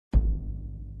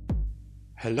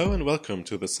Hello and welcome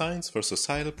to the Science for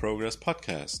Societal Progress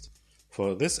podcast.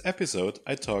 For this episode,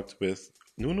 I talked with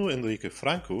Nuno Henrique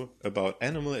Franco about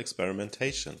animal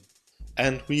experimentation.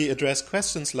 And we address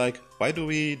questions like, why do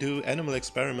we do animal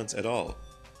experiments at all?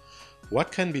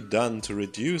 What can be done to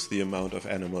reduce the amount of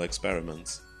animal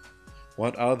experiments?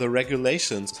 What are the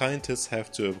regulations scientists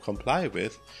have to comply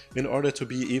with in order to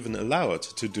be even allowed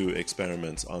to do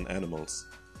experiments on animals?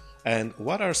 And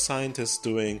what are scientists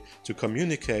doing to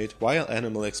communicate while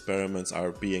animal experiments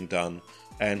are being done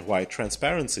and why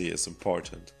transparency is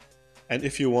important? And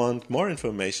if you want more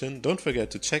information, don't forget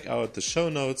to check out the show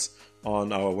notes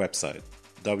on our website,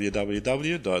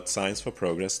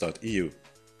 www.scienceforprogress.eu.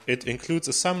 It includes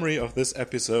a summary of this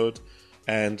episode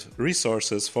and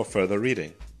resources for further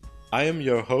reading. I am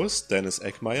your host, Dennis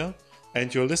Eckmeyer,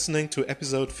 and you're listening to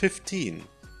episode 15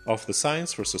 of the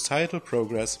Science for Societal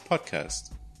Progress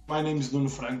podcast. My name is Nuno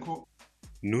Franco.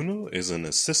 Nuno is an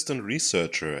assistant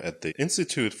researcher at the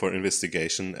Institute for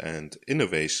Investigation and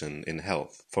Innovation in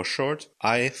Health, for short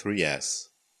I3S,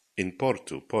 in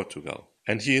Porto, Portugal.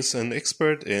 And he is an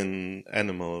expert in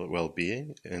animal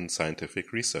well-being and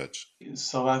scientific research.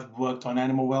 So I've worked on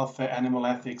animal welfare, animal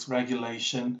ethics,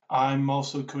 regulation. I'm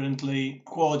also currently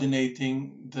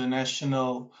coordinating the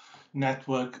national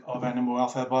network of animal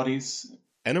welfare bodies.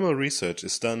 Animal research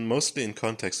is done mostly in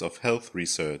context of health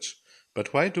research,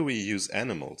 but why do we use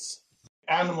animals?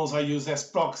 Animals are used as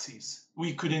proxies.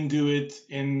 We couldn't do it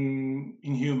in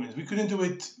humans. We couldn't do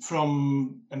it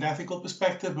from an ethical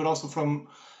perspective, but also from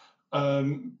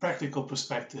practical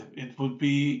perspective. It would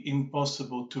be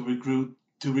impossible to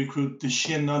recruit the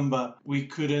sheer number. We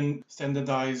couldn't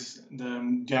standardize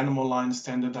the animal line,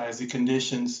 standardize the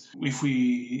conditions if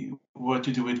we were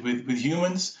to do it with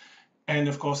humans. And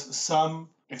of course, some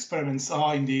experiments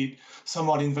are indeed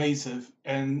somewhat invasive,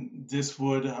 and this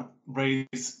would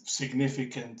raise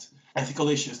significant ethical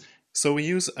issues. So we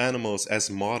use animals as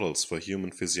models for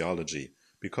human physiology,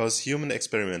 because human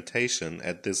experimentation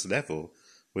at this level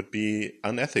would be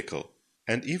unethical.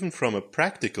 And even from a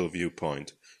practical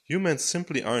viewpoint, humans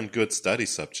simply aren't good study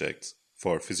subjects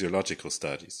for physiological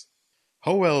studies.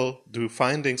 How well do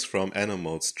findings from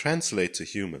animals translate to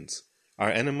humans? Are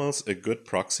animals a good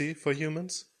proxy for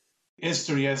humans?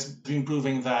 History has been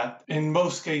proving that in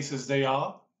most cases they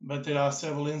are, but there are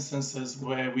several instances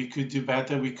where we could do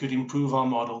better, we could improve our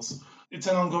models. It's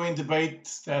an ongoing debate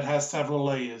that has several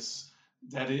layers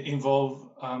that involve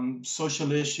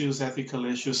social issues, ethical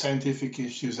issues, scientific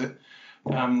issues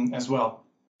as well.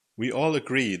 We all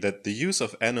agree that the use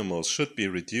of animals should be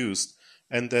reduced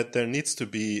and that there needs to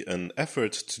be an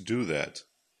effort to do that.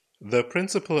 The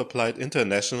principle applied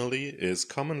internationally is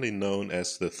commonly known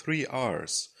as the 3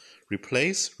 Rs: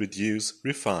 replace, reduce,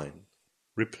 refine.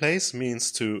 Replace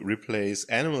means to replace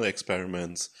animal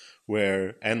experiments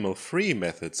where animal-free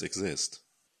methods exist.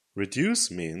 Reduce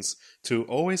means to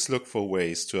always look for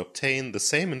ways to obtain the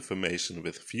same information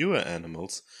with fewer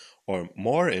animals or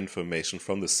more information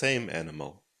from the same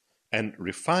animal. And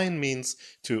refine means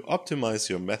to optimize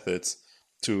your methods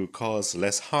to cause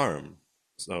less harm.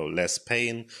 So less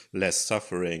pain, less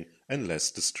suffering, and less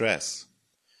distress.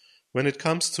 When it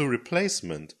comes to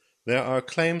replacement, there are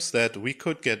claims that we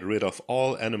could get rid of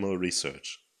all animal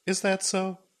research. Is that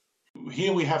so?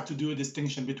 Here we have to do a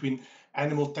distinction between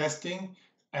animal testing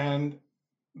and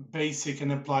basic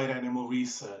and applied animal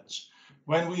research.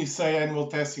 When we say animal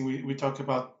testing, we talk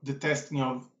about the testing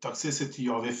of toxicity,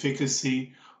 of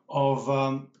efficacy of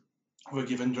a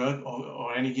given drug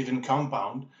or any given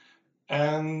compound.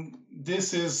 And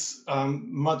this is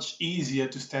much easier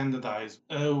to standardize.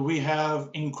 We have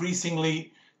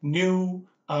increasingly new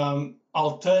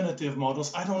alternative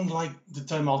models. I don't like the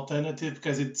term alternative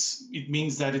because it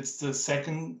means that it's the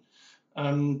second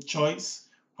choice,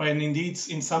 when indeed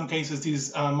in some cases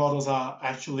these models are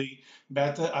actually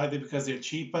better, either because they're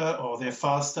cheaper or they're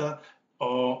faster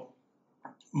or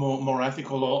more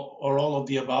ethical or all of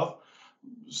the above.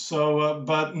 So,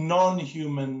 but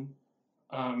non-human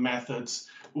methods,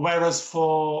 whereas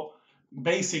for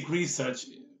basic research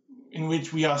in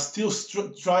which we are still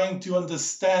trying to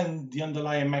understand the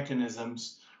underlying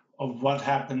mechanisms of what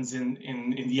happens in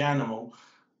the animal,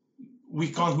 we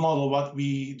can't model what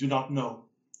we do not know.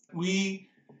 We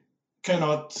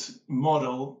cannot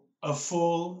model a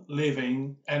full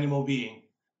living animal being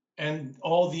and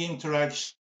all the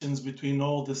interactions between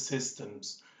all the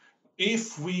systems.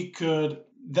 If we could,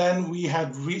 then we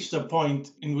had reached a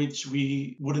point in which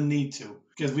we wouldn't need to,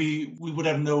 because we would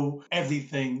have known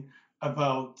everything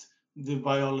about the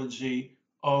biology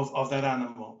of that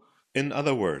animal. In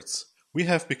other words, we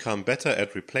have become better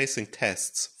at replacing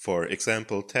tests, for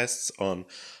example, tests on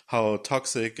how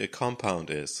toxic a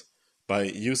compound is. by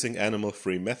using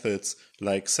animal-free methods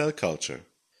like cell culture.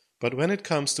 But when it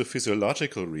comes to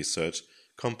physiological research,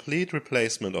 complete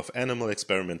replacement of animal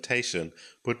experimentation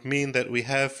would mean that we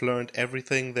have learned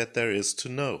everything that there is to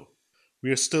know.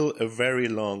 We are still a very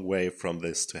long way from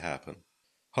this to happen.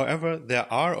 However,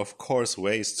 there are of course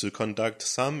ways to conduct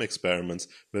some experiments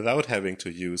without having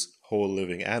to use whole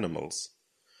living animals.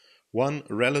 One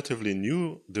relatively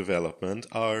new development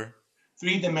are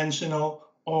three-dimensional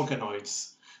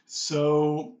organoids.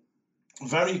 So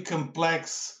very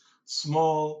complex,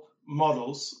 small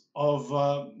models of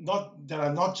that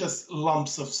are not just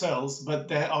lumps of cells, but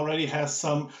that already has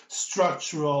some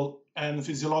structural and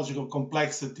physiological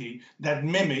complexity that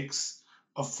mimics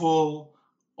a full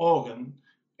organ.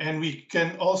 And we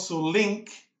can also link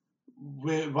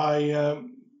by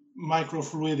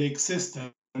microfluidic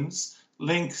systems,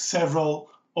 link several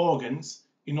organs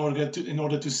in order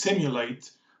to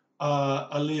simulate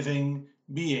a living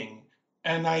being.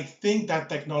 And I think that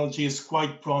technology is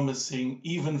quite promising,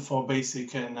 even for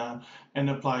basic and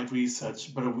applied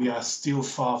research. But we are still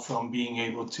far from being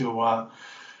able to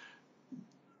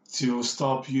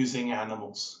stop using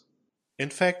animals. In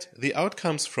fact, the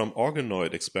outcomes from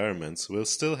organoid experiments will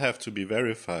still have to be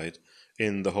verified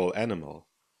in the whole animal.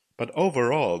 But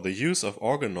overall, the use of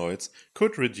organoids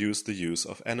could reduce the use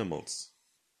of animals.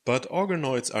 But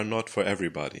organoids are not for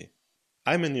everybody.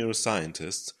 I'm a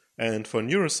neuroscientist, and for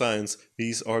neuroscience,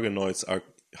 these organoids are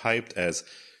hyped as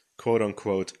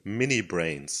quote-unquote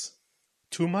mini-brains.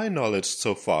 To my knowledge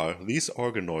so far, these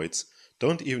organoids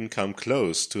don't even come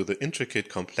close to the intricate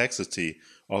complexity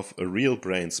of a real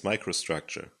brain's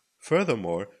microstructure.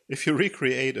 Furthermore, if you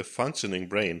recreate a functioning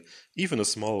brain, even a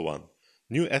small one,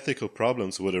 new ethical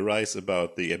problems would arise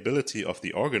about the ability of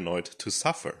the organoid to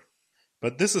suffer.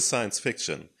 But this is science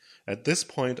fiction. At this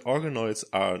point, organoids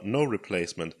are no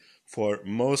replacement for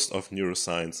most of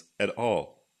neuroscience at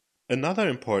all. Another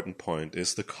important point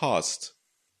is the cost.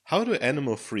 How do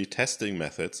animal-free testing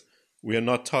methods, we are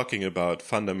not talking about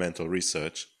fundamental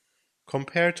research,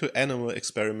 compare to animal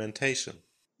experimentation?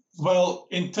 Well,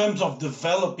 in terms of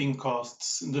developing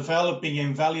costs, developing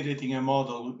and validating a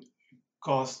model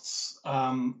costs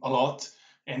a lot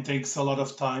and takes a lot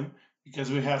of time, because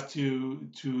we have to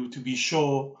be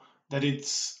sure that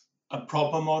it's a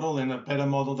proper model and a better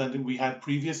model than we had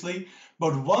previously.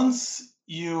 But once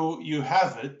you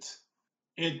have it,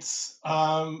 it's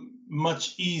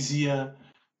much easier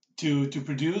to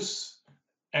produce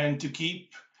and to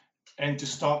keep and to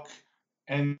stock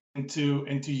and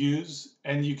to use,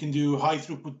 and you can do high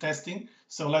throughput testing.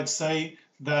 So let's say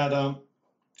that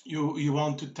you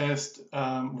want to test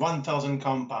 1,000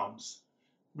 compounds,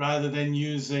 rather than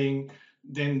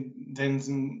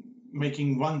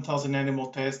making 1,000 animal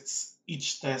tests,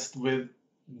 each test with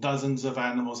dozens of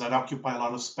animals that occupy a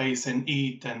lot of space and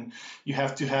eat, and you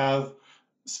have to have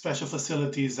special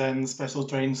facilities and special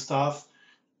trained staff.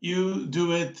 You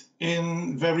do it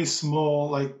in very small,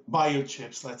 like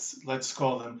biochips, let's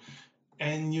call them,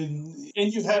 and you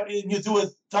do a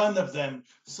ton of them.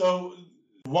 So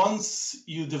once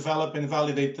you develop and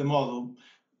validate the model,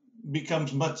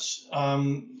 becomes much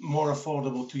more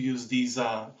affordable to use these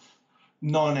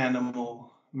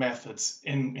non-animal methods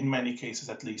in many cases,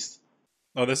 at least.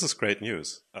 Oh, this is great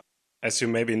news. As you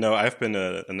maybe know, I've been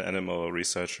an animal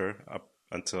researcher up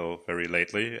until very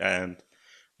lately, and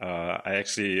I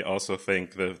actually also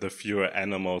think the fewer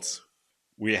animals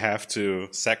we have to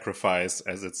sacrifice,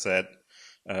 as it said,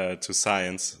 to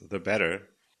science, the better.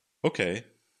 Okay,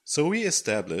 so we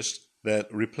established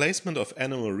that replacement of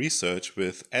animal research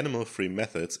with animal-free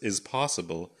methods is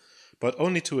possible, but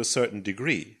only to a certain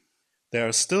degree. There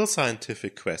are still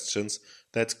scientific questions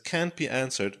that can't be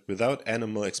answered without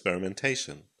animal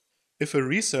experimentation. If a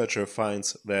researcher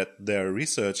finds that their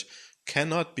research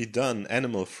cannot be done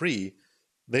animal-free,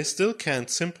 they still can't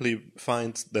simply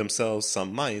find themselves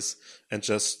some mice and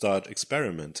just start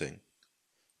experimenting.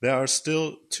 There are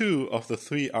still 2 of the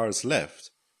 3 R's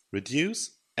left: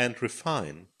 reduce and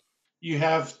refine. You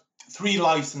have 3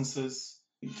 licenses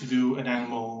to do an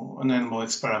animal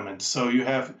experiment. So you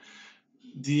have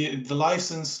the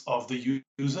license of the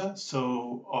user,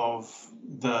 so of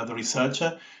the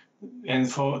researcher,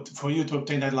 and for you to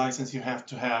obtain that license, you have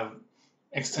to have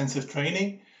extensive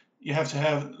training. You have to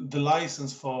have the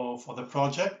license for the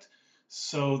project.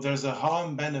 So there's a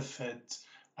harm-benefit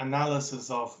analysis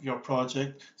of your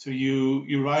project. So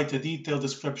you write a detailed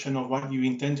description of what you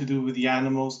intend to do with the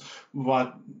animals,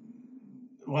 what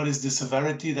is the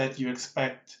severity that you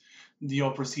expect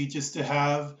your procedures to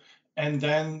have, and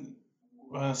then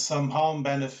some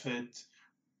harm-benefit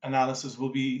analysis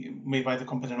will be made by the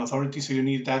competent authority. So you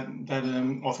need that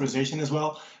authorization as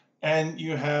well. and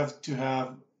you have to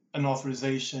have an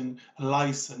authorization, a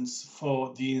license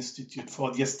for the institute,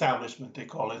 for the establishment, they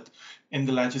call it in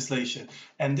the legislation.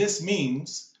 And this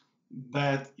means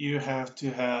that you have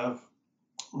to have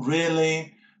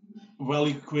really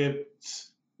well-equipped,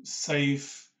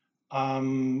 safe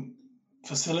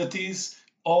facilities.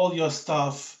 All your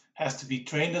staff has to be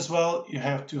trained as well. You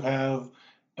have to have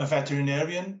a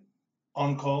veterinarian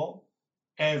on call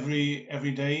every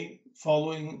day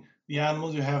following the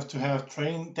animals. You have to have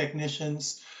trained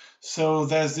technicians. So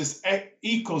there's this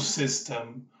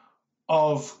ecosystem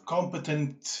of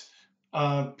competent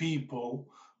people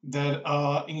that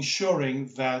are ensuring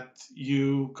that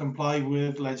you comply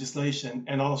with legislation,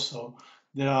 and also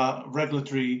there are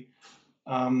regulatory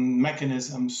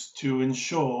mechanisms to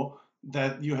ensure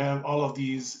that you have all of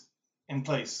these in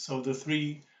place. So the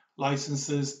 3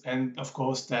 licenses, and of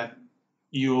course that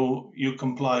you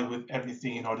comply with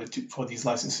everything in order for these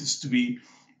licenses to be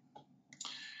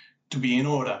in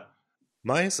order.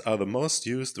 Mice are the most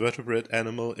used vertebrate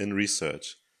animal in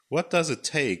research. What does it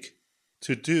take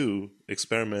to do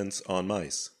experiments on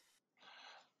mice?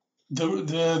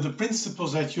 The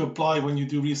principles that you apply when you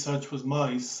do research with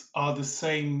mice are the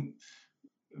same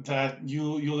that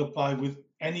you'll apply with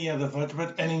any other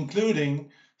vertebrate, and including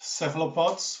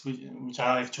cephalopods, which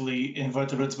are actually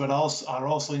invertebrates, but are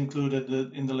also included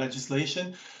in the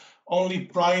legislation. Only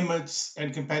primates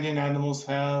and companion animals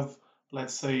have,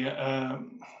 let's say, a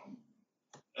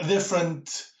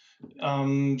different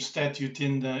statute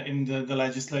in the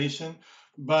legislation,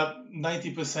 but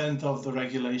 90% of the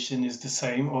regulation is the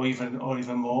same, or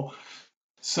even more.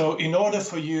 So, in order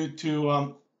for you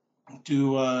to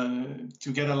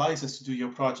get a license to do your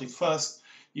project, first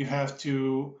you have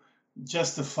to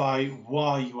justify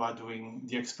why you are doing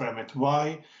the experiment,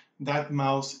 why that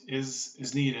mouse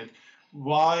is needed,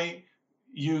 why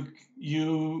you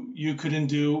couldn't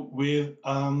do with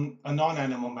a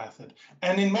non-animal method.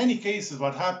 And in many cases,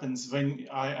 what happens when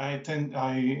I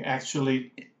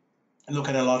actually look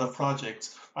at a lot of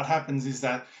projects, what happens is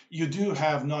that you do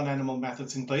have non-animal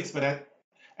methods in place, but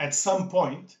at some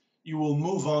point you will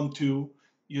move on to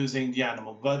using the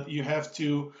animal, but you have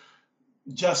to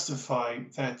justify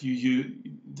that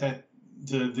that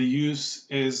the use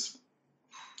is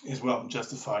well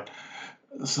justified.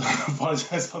 So I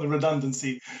apologize for the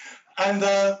redundancy. And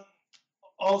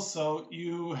also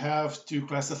you have to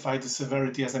classify the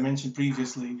severity, as I mentioned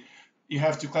previously. You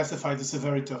have to classify the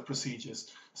severity of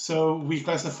procedures. So we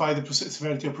classify the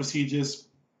severity of procedures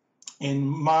in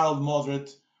mild,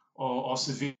 moderate, or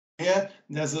severe.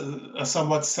 There's a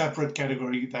somewhat separate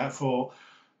category therefore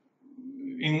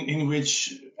in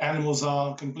which animals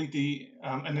are completely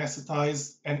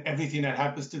anesthetized, and everything that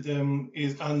happens to them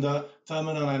is under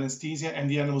terminal anesthesia, and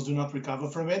the animals do not recover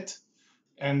from it.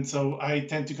 And so I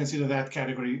tend to consider that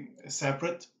category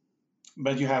separate.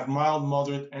 But you have mild,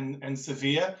 moderate, and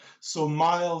severe. So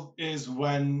mild is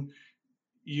when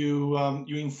you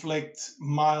inflict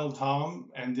mild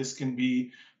harm, and this can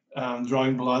be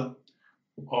drawing blood,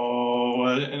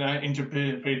 or an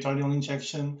intraperitoneal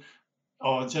injection,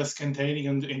 or just containing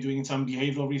and doing some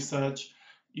behavioral research.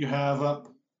 You have,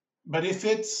 but if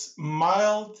it's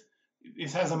mild,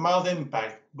 it has a mild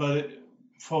impact, but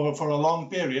for a long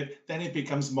period, then it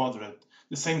becomes moderate.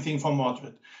 The same thing for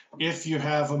moderate. If you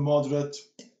have a moderate,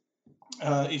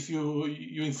 if you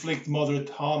inflict moderate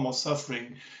harm or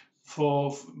suffering,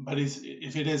 but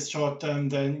if it is short term,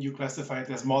 then you classify it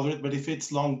as moderate. But if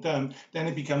it's long term, then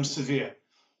it becomes severe.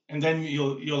 And then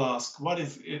you'll ask, what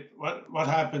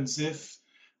happens if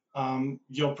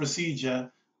your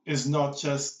procedure is not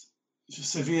just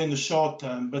severe in the short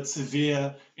term, but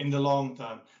severe in the long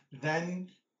term? Then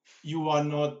you are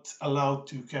not allowed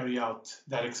to carry out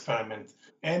that experiment.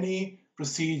 Any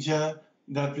procedure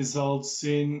that results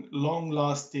in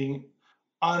long-lasting,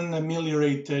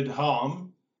 unameliorated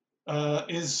harm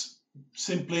is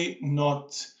simply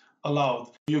not allowed.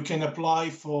 You can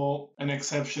apply for an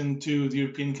exception to the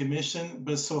European Commission,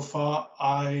 but so far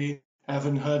I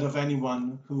haven't heard of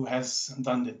anyone who has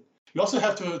done it. You also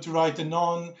have to write a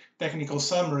non-technical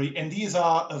summary, and these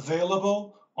are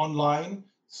available online.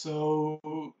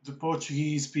 So the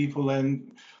Portuguese people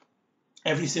and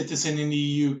every citizen in the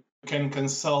EU can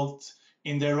consult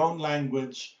in their own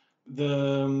language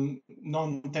the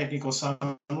non-technical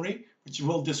summary, which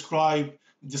will describe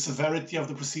the severity of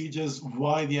the procedures,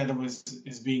 why the animal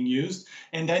is being used.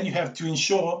 And then you have to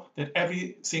ensure that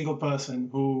every single person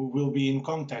who will be in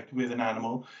contact with an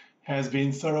animal has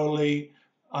been thoroughly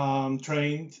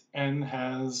trained and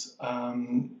has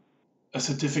a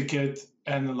certificate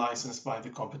and a license by the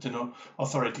competent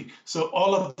authority. So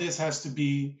all of this has to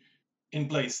be in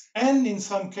place. And in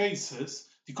some cases,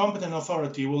 the competent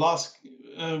authority will ask,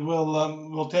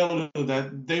 will tell you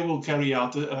that they will carry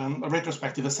out a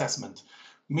retrospective assessment.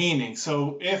 Meaning,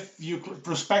 so if you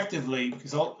prospectively,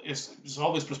 because it's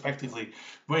always prospectively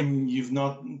when you've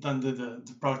not done the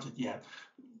project yet,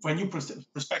 when you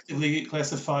prospectively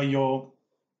classify your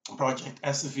project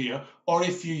as severe, or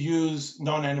if you use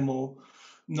non-animal,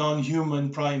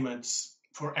 non-human primates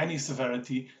for any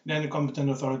severity, then the competent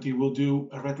authority will do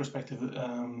a retrospective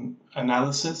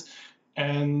analysis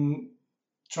and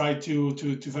try to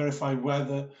verify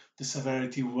whether the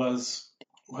severity was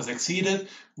exceeded,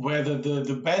 whether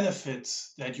the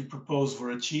benefits that you proposed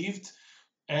were achieved,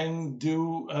 and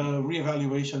do a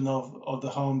reevaluation of the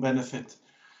harm benefit.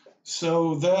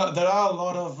 So there are a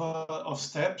lot of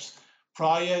steps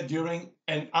prior, during,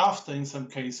 and after, in some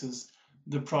cases,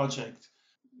 the project.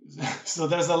 So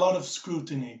there's a lot of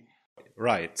scrutiny.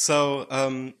 Right. So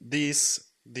these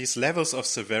levels of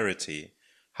severity,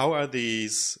 how are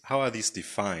these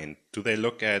defined? Do they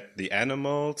look at the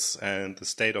animals and the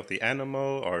state of the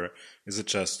animal, or is it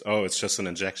just, oh, it's just an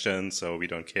injection, so we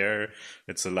don't care?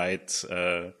 It's a light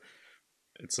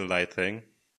thing.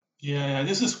 Yeah,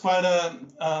 this is quite a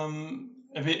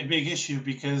big issue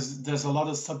because there's a lot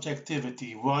of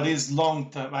subjectivity. What is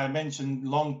long-term? I mentioned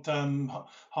long-term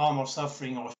harm or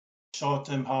suffering, or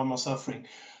short-term harm or suffering.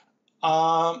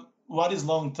 What is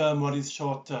long-term? What is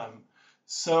short-term?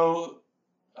 So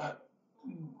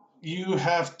you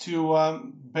have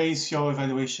to base your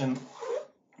evaluation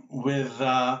with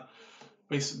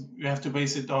you have to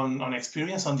base it on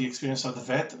experience, on the experience of the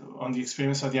vet, on the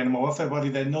experience of the animal welfare body.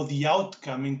 They know the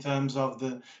outcome in terms of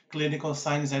the clinical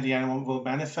signs that the animal will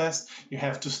manifest. You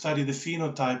have to study the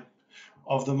phenotype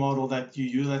of the model that you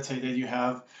use. Let's say that you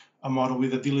have a model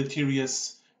with a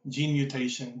deleterious gene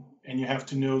mutation, and you have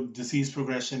to know disease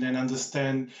progression and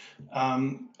understand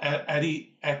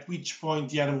at which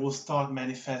point the animal will start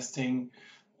manifesting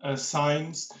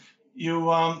signs.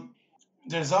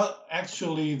 There's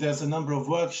a number of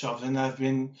workshops, and I've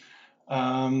been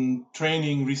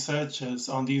training researchers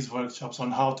on these workshops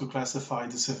on how to classify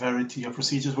the severity of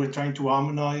procedures. We're trying to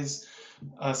harmonize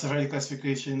severity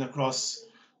classification across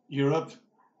Europe,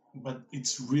 but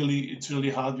it's really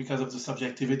hard because of the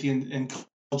subjectivity and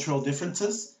cultural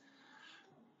differences.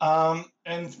 And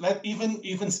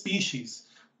even species,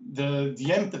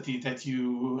 the empathy that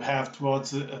you have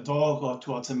towards a dog or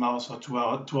towards a mouse or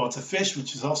towards a fish,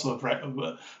 which is also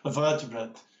a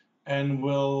vertebrate and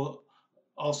will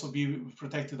also be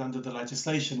protected under the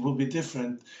legislation, will be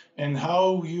different. And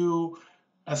how you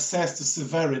assess the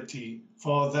severity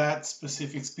for that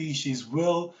specific species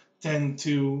will tend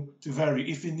to vary,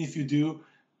 even if you do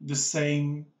the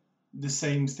same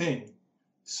thing.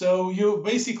 So you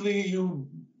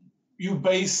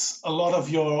base a lot of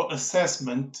your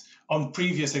assessment on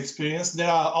previous experience. There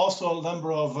are also a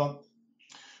number of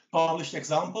published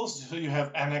examples. So you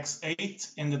have Annex 8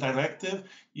 in the directive,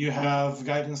 you have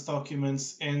guidance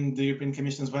documents in the European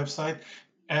Commission's website,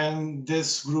 and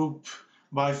this group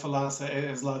by Falasa,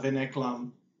 Eslav, and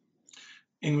Eklam,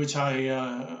 in which I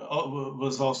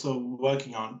was also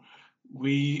working on.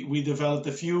 We developed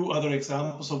a few other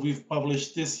examples. So we've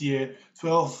published this year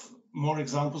 12 more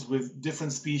examples with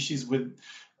different species, with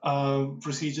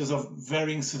procedures of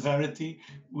varying severity.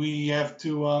 We have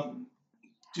to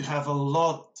have a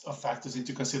lot of factors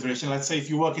into consideration. Let's say if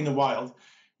you work in the wild,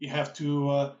 you have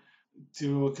to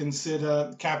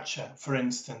consider capture, for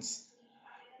instance.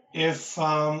 If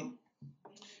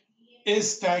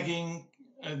is tagging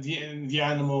the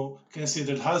animal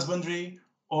considered husbandry,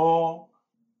 or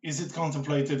is it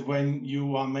contemplated when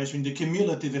you are measuring the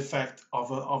cumulative effect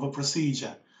of a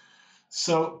procedure?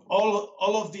 So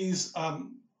all of these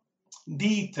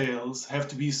details have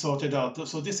to be sorted out.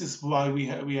 So this is why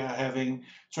we are having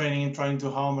training and trying to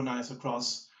harmonize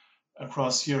across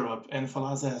Europe. And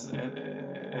Falasa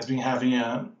has been having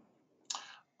a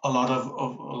lot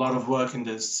of work in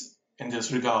this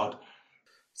regard.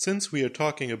 Since we are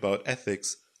talking about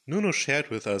ethics, Nuno shared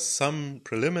with us some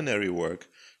preliminary work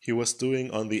he was doing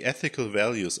on the ethical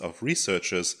values of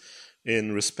researchers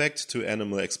in respect to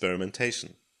animal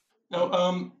experimentation.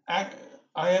 Now, I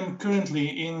am currently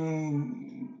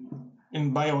in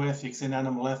bioethics, in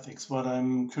animal ethics. What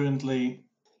I'm currently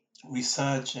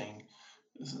researching,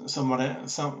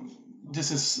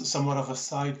 this is somewhat of a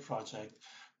side project,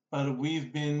 but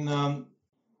we've been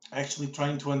actually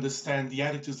trying to understand the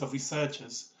attitudes of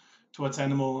researchers towards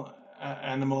animal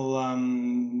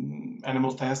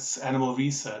tests, animal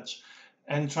research,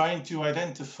 and trying to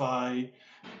identify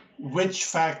which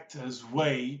factors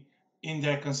weigh in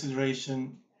their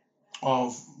consideration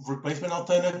of replacement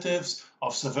alternatives,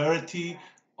 of severity,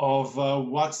 of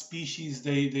what species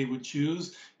they would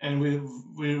choose, and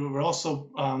we were also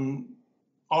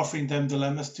offering them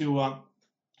dilemmas to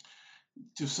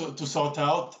sort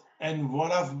out. And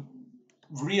what I've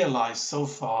realized so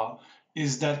far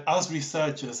is that us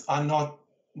researchers are not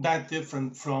that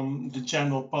different from the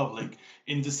general public,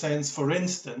 in the sense, for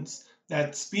instance,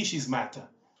 that species matter.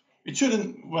 It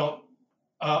shouldn't, well,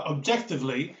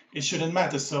 objectively, it shouldn't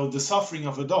matter. So the suffering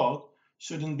of a dog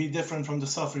shouldn't be different from the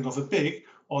suffering of a pig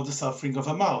or the suffering of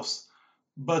a mouse.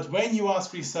 But when you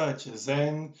ask researchers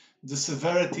and the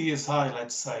severity is high,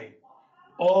 let's say,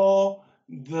 or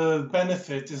the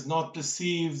benefit is not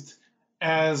perceived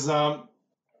as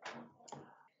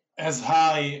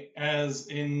high as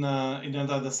in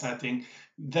another setting,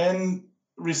 then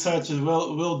researchers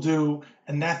will do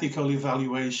an ethical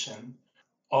evaluation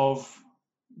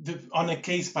on a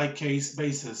case-by-case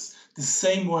basis, the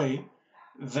same way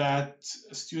that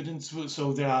students will.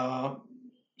 So there are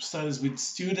studies with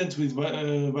students, with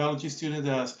biology students,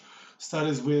 there are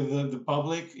studies with the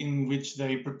public in which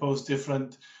they propose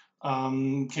different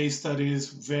case studies,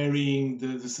 varying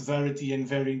the severity and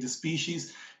varying the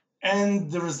species.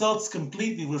 And the results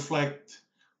completely reflect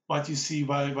what you see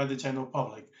by the general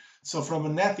public. So from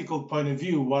an ethical point of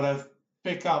view, what I've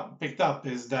picked up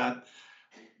is that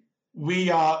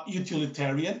we are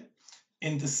utilitarian,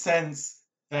 in the sense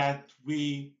that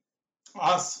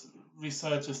us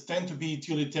researchers, tend to be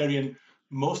utilitarian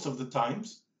most of the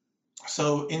times.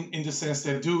 So in the sense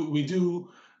that we do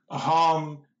a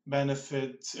harm,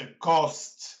 benefit,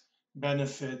 cost,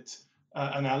 benefit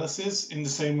analysis, in the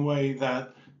same way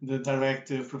that the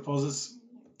directive proposes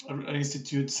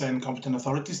institutes and competent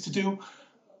authorities to do.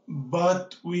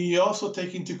 But we also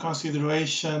take into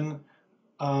consideration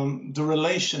the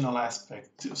relational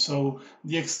aspect. So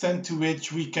the extent to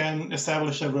which we can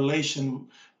establish a relation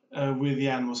with the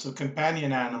animals. So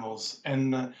companion animals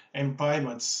and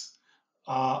primates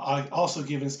are also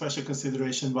given special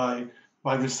consideration by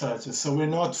researchers. So we're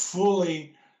not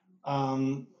fully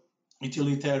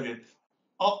utilitarian.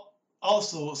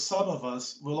 Also, some of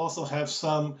us will also have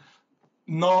some,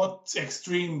 not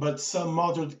extreme, but some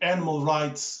moderate animal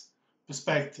rights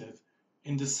perspective,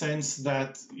 in the sense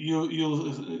that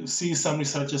you'll see some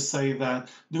researchers say that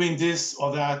doing this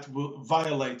or that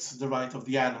violates the right of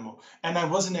the animal. And I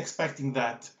wasn't expecting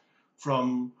that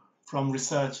from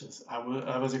researchers.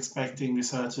 I was expecting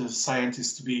researchers,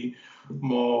 scientists, to be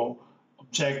more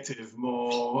objective,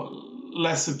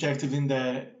 less subjective in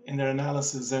their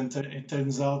analysis, and it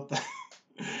turns out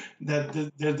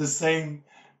that they're the same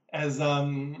as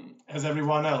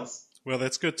everyone else. Well,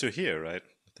 that's good to hear, right?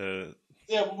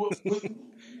 Yeah, or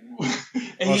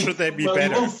should they be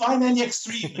better? You won't find any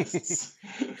extremists,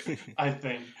 I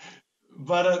think.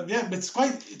 But it's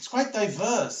quite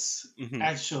diverse. Mm-hmm.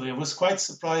 Actually, I was quite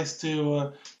surprised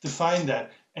to find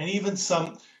that, and even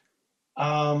some,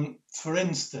 for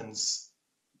instance,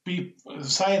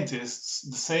 scientists,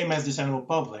 the same as the general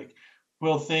public,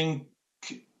 will think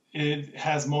it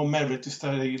has more merit to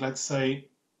study, let's say,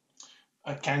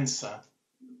 a cancer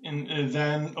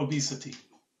than obesity.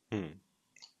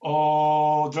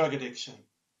 Or drug addiction,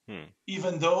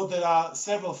 even though there are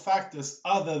several factors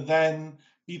other than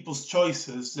people's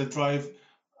choices that drive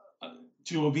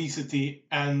to obesity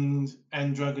and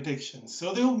drug addiction.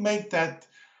 So they'll make that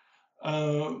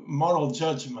moral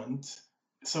judgment.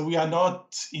 So we are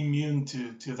not immune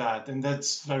to that, and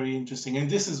that's very interesting. And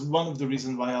this is one of the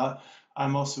reasons why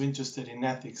I'm also interested in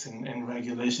ethics and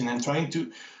regulation, and trying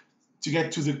to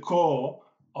get to the core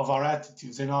of our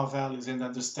attitudes and our values and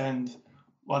understand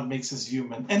what makes us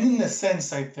human. And in a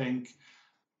sense, I think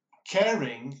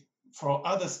caring for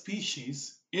other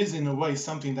species is, in a way,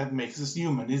 something that makes us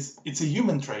human. It's a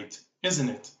human trait, isn't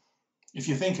it? If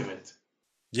you think of it.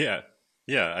 Yeah,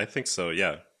 I think so.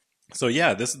 Yeah. So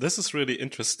yeah, this is really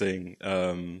interesting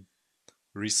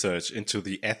research into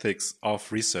the ethics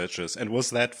of researchers. And was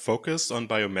that focused on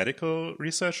biomedical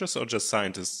researchers or just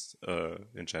scientists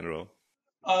in general?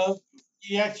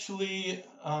 Actually,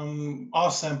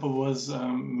 our sample was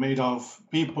made of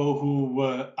people who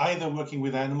were either working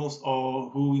with animals or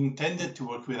who intended to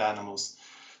work with animals.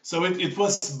 So it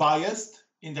was biased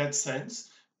in that sense.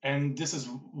 And this is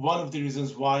one of the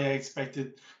reasons why I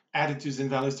expected attitudes and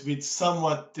values to be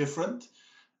somewhat different.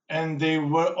 And they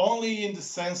were only in the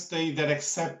sense that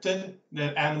accepted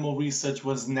that animal research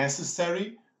was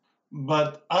necessary.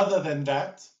 But other than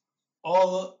that,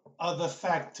 all other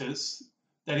factors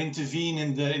that intervene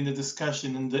in the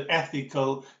discussion and the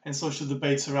ethical and social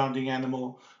debate surrounding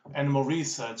animal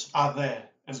research are there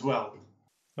as well.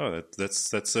 Oh, that's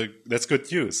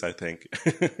good news, I think.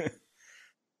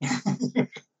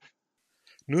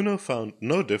 Nuno found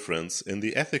no difference in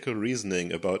the ethical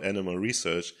reasoning about animal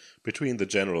research between the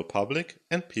general public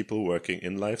and people working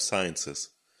in life sciences,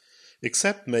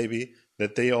 except maybe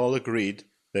that they all agreed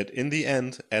that in the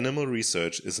end animal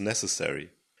research is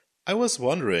necessary. I was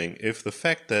wondering if the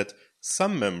fact that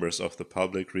some members of the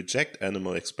public reject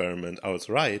animal experiment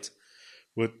outright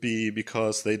would be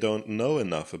because they don't know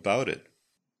enough about it.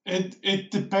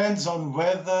 It depends on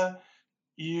whether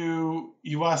you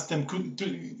ask them,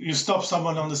 you stop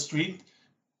someone on the street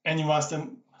and you ask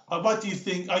them, what do you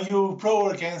think? Are you pro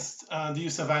or against the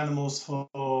use of animals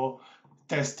for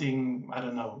testing, I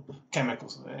don't know,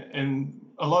 chemicals? And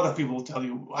a lot of people will tell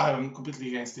you, I'm completely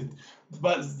against it.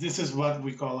 But this is what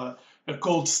we call a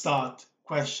cold start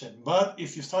question. But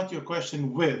if you start your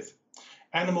question with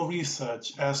animal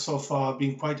research has so far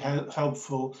been quite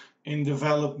helpful in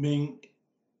developing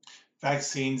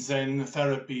vaccines and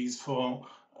therapies for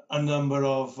a number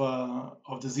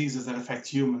of diseases that affect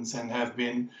humans and have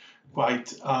been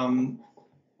quite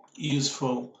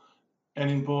useful and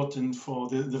important for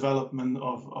the development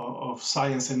of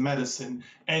science and medicine.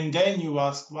 And then you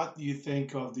ask, what do you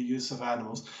think of the use of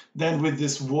animals? Then with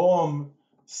this warm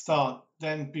start,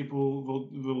 then people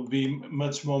will be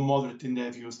much more moderate in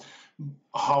their views.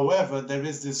 However, there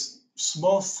is this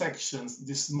small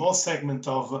segment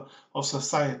of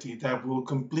society that will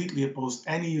completely oppose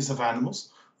any use of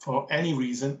animals for any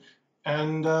reason.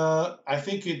 And I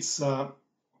think it's a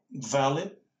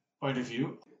valid point of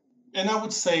view. And I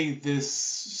would say this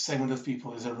segment of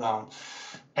people is around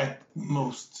at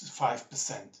most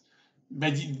 5%.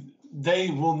 But they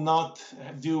will not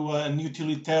do an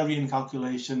utilitarian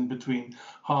calculation between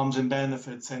harms and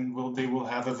benefits, and they will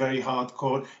have a very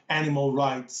hardcore animal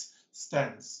rights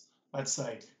stance, let's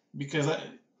say. Because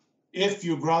if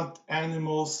you grant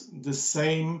animals the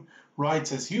same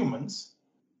rights as humans,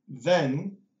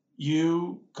 then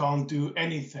you can't do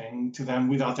anything to them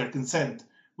without their consent.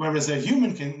 Whereas a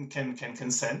human can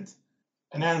consent,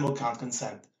 an animal can't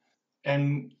consent.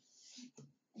 And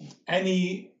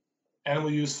any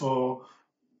animal use for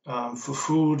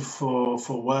food,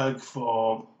 for work,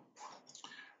 for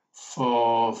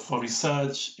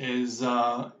research is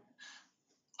out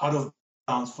of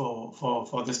bounds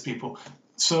for these people.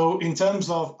 So in terms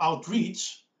of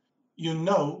outreach, you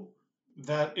know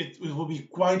that it will be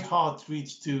quite hard to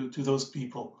reach to those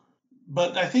people.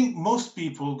 But I think most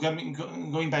people,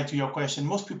 going back to your question,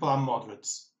 most people are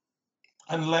moderates,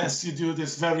 unless you do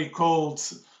this very cold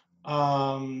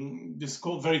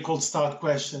very cold start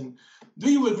question.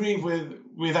 Do you agree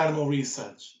with animal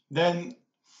research? Then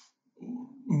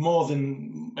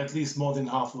at least more than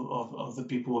half of the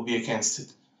people will be against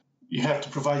it. You have to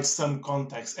provide some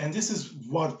context, and this is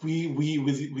what we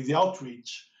with the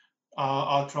outreach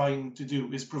are trying to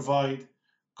do, is provide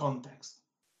context.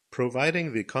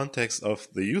 Providing the context of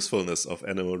the usefulness of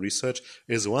animal research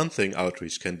is one thing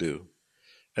outreach can do.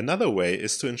 Another way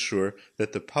is to ensure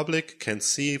that the public can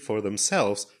see for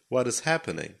themselves what is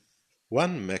happening.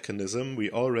 One mechanism we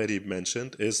already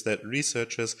mentioned is that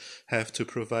researchers have to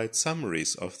provide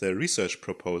summaries of their research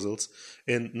proposals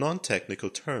in non-technical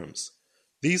terms.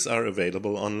 These are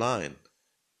available online.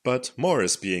 But more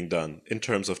is being done in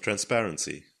terms of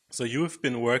transparency. So you've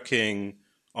been working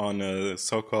on a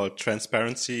so-called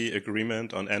transparency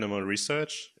agreement on animal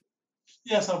research?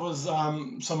 Yes, I was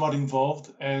somewhat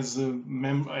involved as a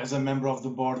member of the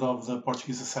board of the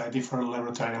Portuguese Society for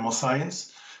Laboratory Animal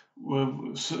Science.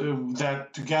 That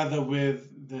together with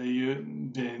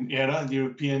the ERA, the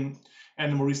European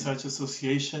Animal Research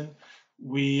Association,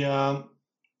 we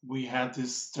had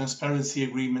this transparency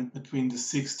agreement between the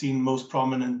 16 most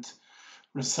prominent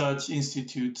research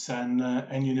institutes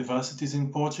and universities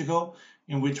in Portugal,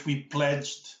 in which we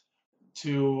pledged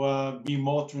to be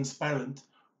more transparent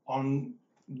on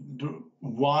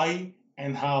why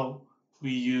and how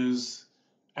we use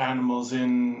animals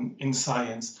in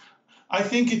science. I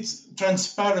think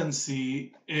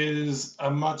transparency is a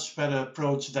much better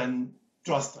approach than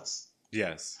trust us.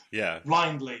 Yes, yeah.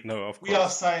 Blindly. No, of course. We are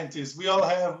scientists. We all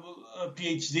have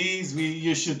PhDs.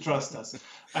 You should trust us.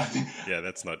 Yeah,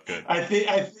 that's not good. I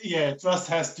think trust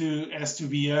has to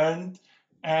be earned,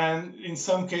 and in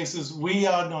some cases we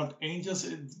are not angels.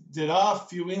 There are a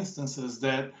few instances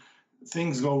that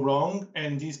things go wrong,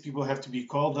 and these people have to be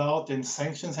called out, and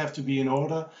sanctions have to be in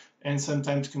order, and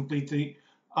sometimes completely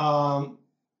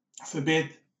forbid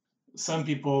some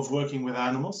people of working with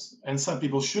animals, and some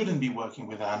people shouldn't be working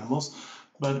with animals.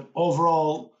 But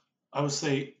overall, I would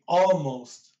say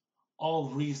almost all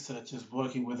researchers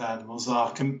working with animals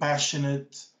are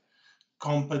compassionate,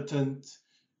 competent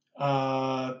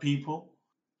people,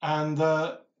 and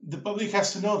the public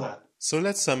has to know that. So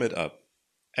let's sum it up.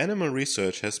 Animal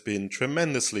research has been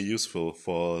tremendously useful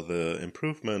for the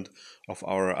improvement of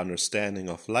our understanding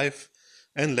of life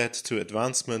and led to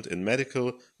advancement in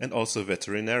medical and also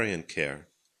veterinarian care.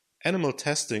 Animal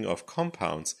testing of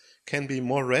compounds can be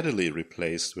more readily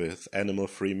replaced with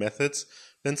animal-free methods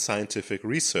than scientific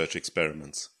research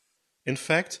experiments. In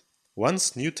fact,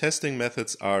 once new testing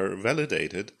methods are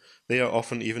validated, they are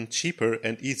often even cheaper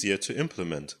and easier to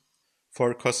implement.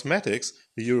 For cosmetics,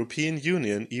 the European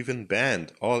Union even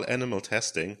banned all animal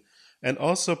testing and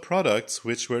also products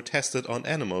which were tested on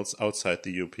animals outside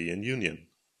the European Union.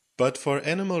 But for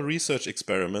animal research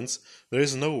experiments, there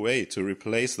is no way to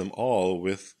replace them all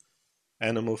with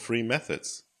animal-free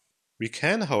methods. We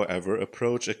can, however,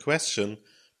 approach a question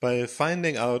by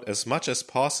finding out as much as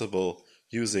possible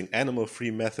using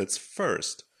animal-free methods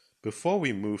first, before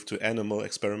we move to animal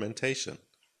experimentation.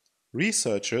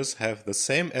 Researchers have the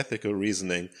same ethical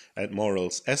reasoning and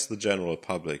morals as the general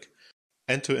public,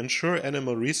 and to ensure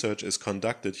animal research is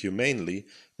conducted humanely,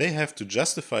 they have to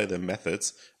justify their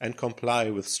methods and comply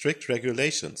with strict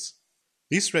regulations.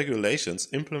 These regulations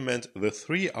implement the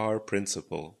 3R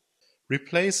principle.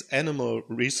 Replace animal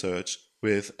research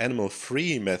with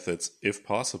animal-free methods if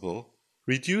possible.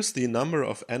 Reduce the number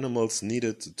of animals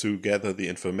needed to gather the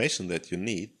information that you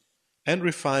need. And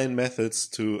refine methods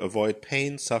to avoid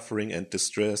pain, suffering, and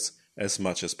distress as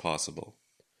much as possible.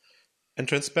 And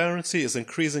transparency is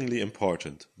increasingly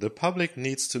important. The public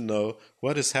needs to know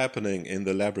what is happening in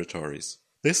the laboratories.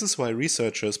 This is why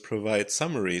researchers provide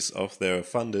summaries of their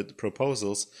funded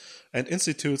proposals, and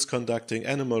institutes conducting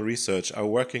animal research are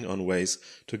working on ways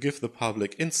to give the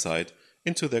public insight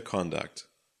into their conduct.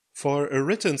 For a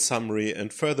written summary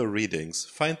and further readings,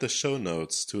 find the show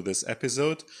notes to this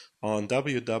episode on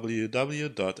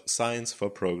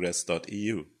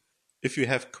www.scienceforprogress.eu. If you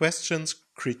have questions,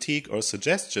 critique or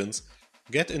suggestions,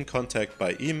 get in contact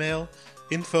by email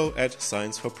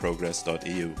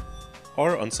info@scienceforprogress.eu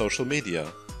or on social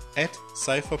media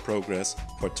 @sci4progress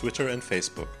for Twitter and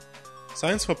Facebook.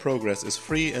 Science for Progress is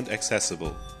free and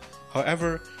accessible.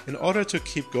 However, in order to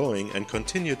keep going and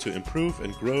continue to improve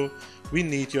and grow, we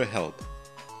need your help.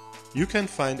 You can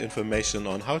find information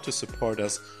on how to support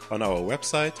us on our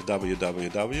website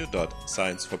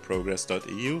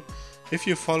www.scienceforprogress.eu if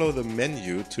you follow the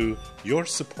menu to Your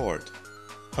Support.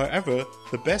 However,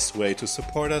 the best way to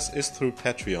support us is through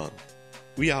Patreon.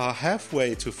 We are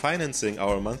halfway to financing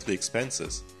our monthly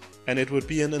expenses, and it would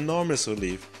be an enormous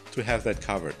relief to have that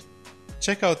covered.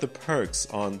 Check out the perks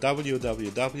on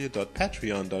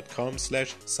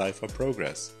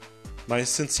www.patreon.com/sci4progress. My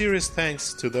sincerest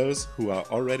thanks to those who are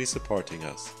already supporting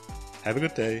us. Have a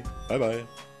good day. Bye bye.